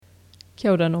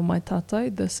Kia ora no mai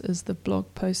tātou. This is the blog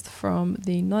post from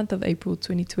the 9th of April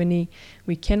 2020.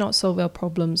 We cannot solve our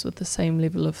problems with the same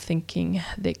level of thinking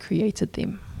that created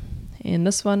them. And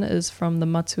this one is from the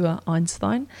Matua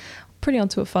Einstein. Pretty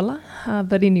onto a fella.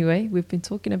 But anyway, we've been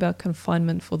talking about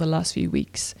confinement for the last few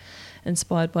weeks,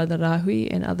 inspired by the Rahui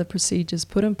and other procedures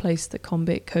put in place to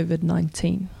combat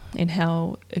COVID-19, and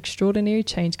how extraordinary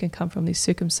change can come from these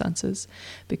circumstances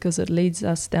because it leads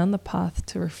us down the path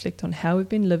to reflect on how we've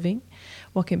been living,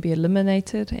 what can be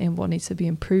eliminated, and what needs to be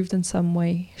improved in some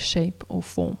way, shape, or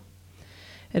form.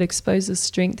 It exposes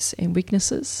strengths and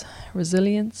weaknesses,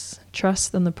 resilience,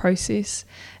 trust in the process,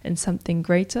 and something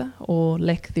greater or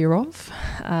lack thereof,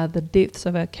 the depths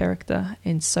of our character,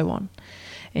 and so on.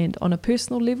 And on a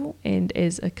personal level and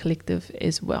as a collective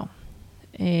as well.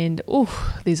 And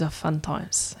these are fun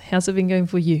times. How's it been going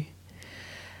for you?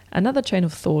 Another train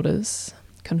of thought is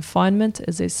confinement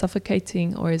is as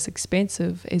suffocating or as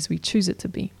expansive as we choose it to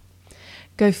be.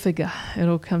 Go figure. It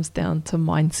all comes down to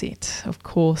mindset. Of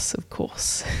course.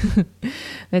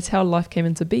 That's how life came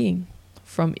into being.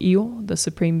 From Io, the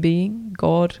supreme being,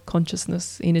 God,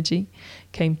 consciousness, energy,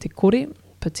 came te kore,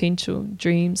 potential,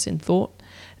 dreams, and thought.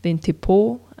 Then te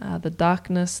pō, the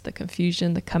darkness, the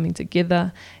confusion, the coming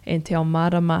together, and te ao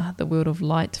marama, the world of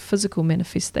light, physical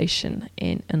manifestation,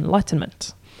 and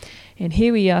enlightenment. And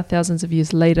here we are thousands of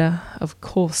years later. Of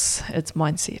course, it's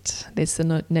mindset. That's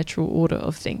the natural order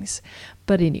of things.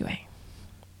 But anyway,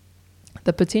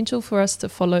 the potential for us to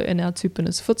follow in our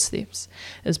tupuna's footsteps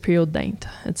is preordained.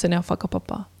 It's in our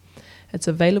whakapapa. It's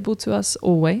available to us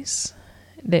always.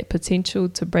 That potential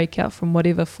to break out from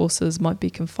whatever forces might be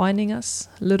confining us,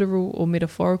 literal or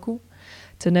metaphorical,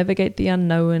 to navigate the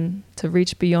unknown, to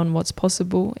reach beyond what's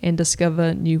possible and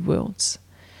discover new worlds.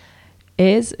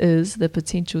 As is the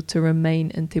potential to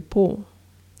remain in te pō.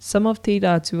 Some of te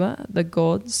rātua, the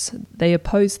gods, they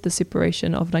opposed the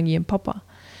separation of rangi and papa,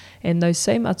 and those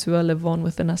same atua live on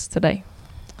within us today.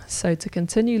 So to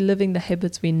continue living the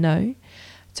habits we know,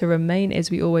 to remain as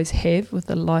we always have with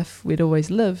the life we'd always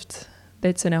lived,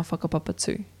 that's in our whakapapa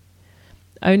too.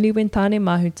 Only when Tāne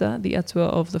Mahuta, the atua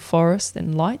of the forest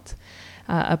and light,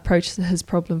 approached his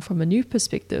problem from a new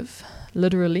perspective,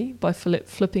 literally by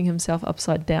flipping himself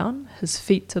upside down, his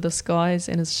feet to the skies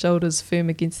and his shoulders firm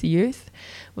against the earth,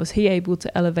 was he able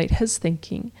to elevate his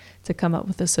thinking to come up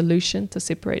with a solution to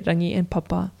separate rangi and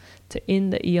papa, to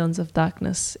end the eons of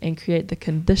darkness and create the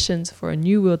conditions for a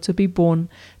new world to be born,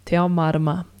 te ao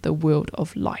marama, the world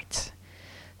of light.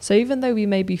 So even though we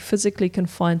may be physically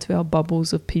confined to our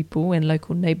bubbles of people and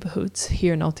local neighbourhoods,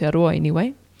 here in Aotearoa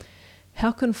anyway,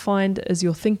 how confined is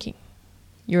your thinking,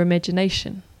 your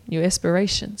imagination, your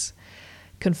aspirations?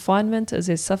 Confinement is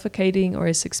as suffocating or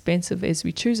as expansive as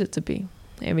we choose it to be,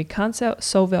 and we can't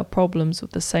solve our problems with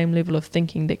the same level of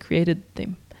thinking that created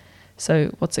them.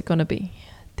 So what's it going to be?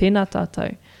 Tēnā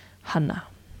tātou, hana.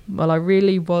 Well, I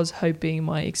really was hoping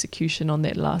my execution on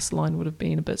that last line would have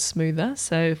been a bit smoother.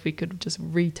 So if we could just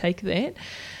retake that.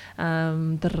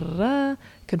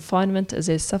 Confinement is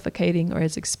as suffocating or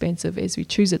as expansive as we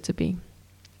choose it to be.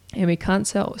 And we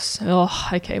can't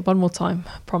one more time.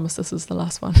 Promise this is the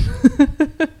last one.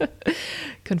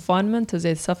 Confinement is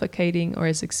as suffocating or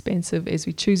as expansive as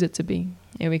we choose it to be.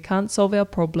 And we can't solve our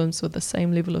problems with the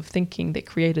same level of thinking that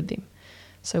created them.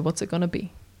 So what's it going to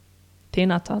be?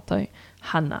 Tēnā tātou,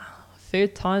 hana.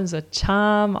 Third time's a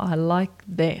charm. I like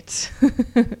that.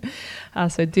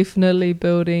 So definitely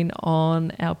building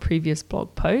on our previous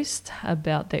blog post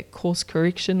about that course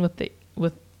correction with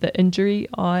the injury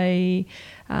I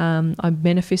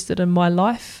manifested in my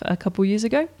life a couple years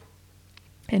ago,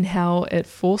 and how it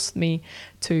forced me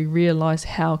to realize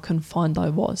how confined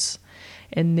I was.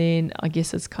 And then I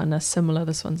guess it's kind of similar.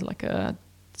 This one's like a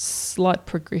slight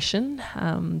progression,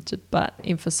 but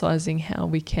emphasizing how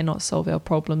we cannot solve our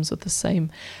problems with the same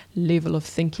level of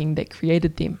thinking that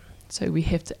created them. So we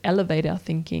have to elevate our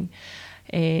thinking,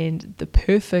 and the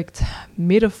perfect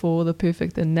metaphor, the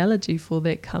perfect analogy for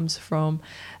that comes from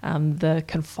the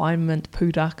confinement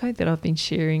pūrākau that I've been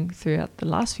sharing throughout the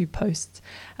last few posts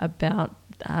about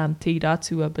te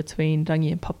rātua between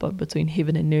rangi and papa, between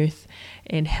heaven and earth,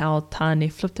 and how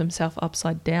Tāne flipped himself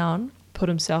upside down, put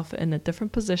himself in a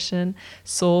different position,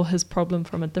 saw his problem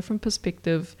from a different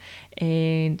perspective,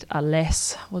 and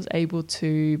alas, was able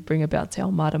to bring about te ao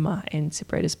marama and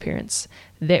separate his parents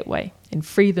that way and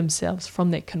free themselves from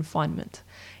that confinement.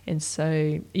 And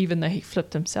so even though he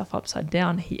flipped himself upside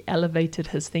down, he elevated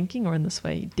his thinking, or in this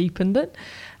way deepened it,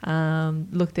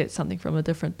 looked at something from a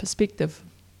different perspective.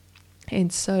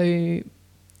 And so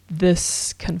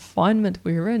this confinement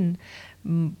we're in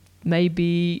may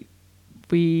be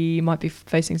we might be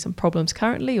facing some problems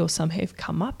currently, or some have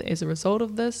come up as a result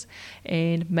of this,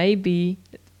 and maybe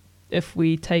if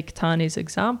we take Tane's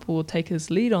example or take his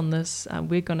lead on this,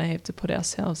 we're going to have to put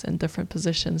ourselves in different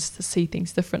positions to see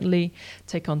things differently,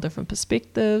 take on different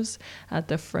perspectives,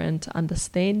 different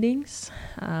understandings,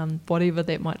 whatever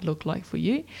that might look like for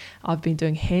you. I've been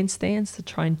doing handstands to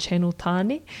try and channel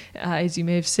Tane, as you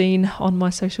may have seen on my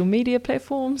social media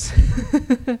platforms.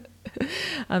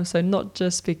 So not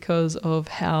just because of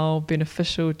how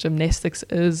beneficial gymnastics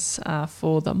is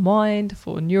for the mind,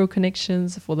 for neural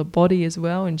connections, for the body as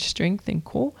well, and strength and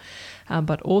core,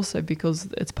 but also because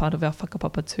it's part of our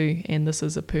whakapapa too, and this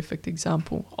is a perfect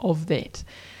example of that.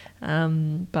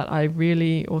 But I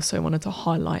really also wanted to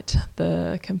highlight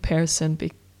the comparison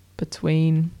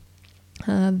between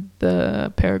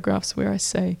the paragraphs where I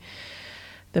say,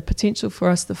 the potential for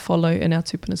us to follow in our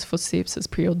tupuna's footsteps is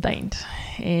preordained,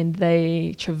 and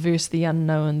they traverse the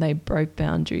unknown, they broke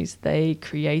boundaries, they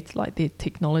create like their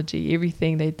technology.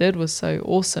 Everything they did was so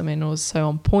awesome and it was so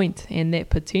on point, and that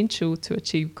potential to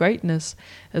achieve greatness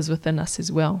is within us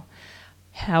as well.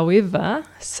 However,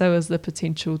 so is the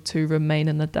potential to remain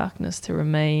in the darkness, to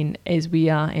remain as we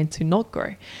are and to not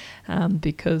grow,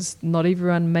 because not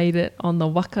everyone made it on the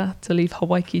waka to leave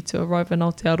Hawaii to arrive in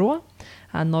Aotearoa.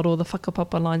 Not all the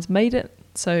whakapapa lines made it,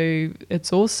 so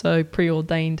it's also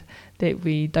preordained that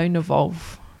we don't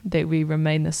evolve, that we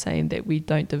remain the same, that we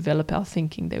don't develop our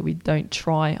thinking, that we don't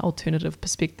try alternative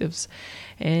perspectives.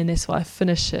 And that's why I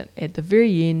finish it at the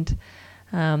very end.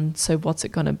 So what's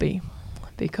it going to be?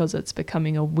 Because it's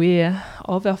becoming aware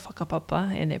of our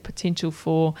whakapapa and that potential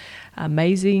for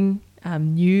amazing,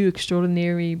 new,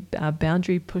 extraordinary,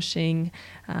 boundary pushing,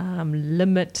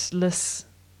 limitless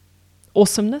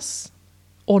awesomeness,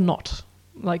 or not.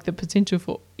 Like the potential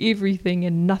for everything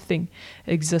and nothing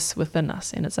exists within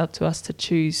us, and it's up to us to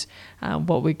choose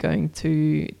what we're going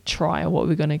to try or what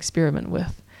we're going to experiment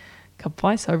with. Ka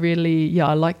pai. So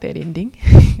I like that ending.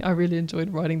 I really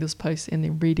enjoyed writing this post and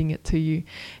then reading it to you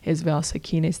as well. So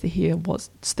keen as to hear what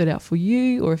stood out for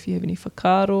you, or if you have any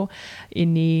whakaaro,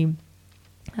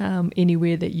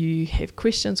 anywhere that you have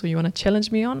questions or you want to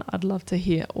challenge me on, I'd love to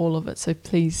hear all of it. So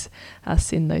please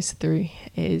send those through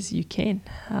as you can.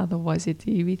 Otherwise,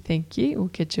 thank you. We'll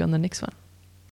catch you on the next one.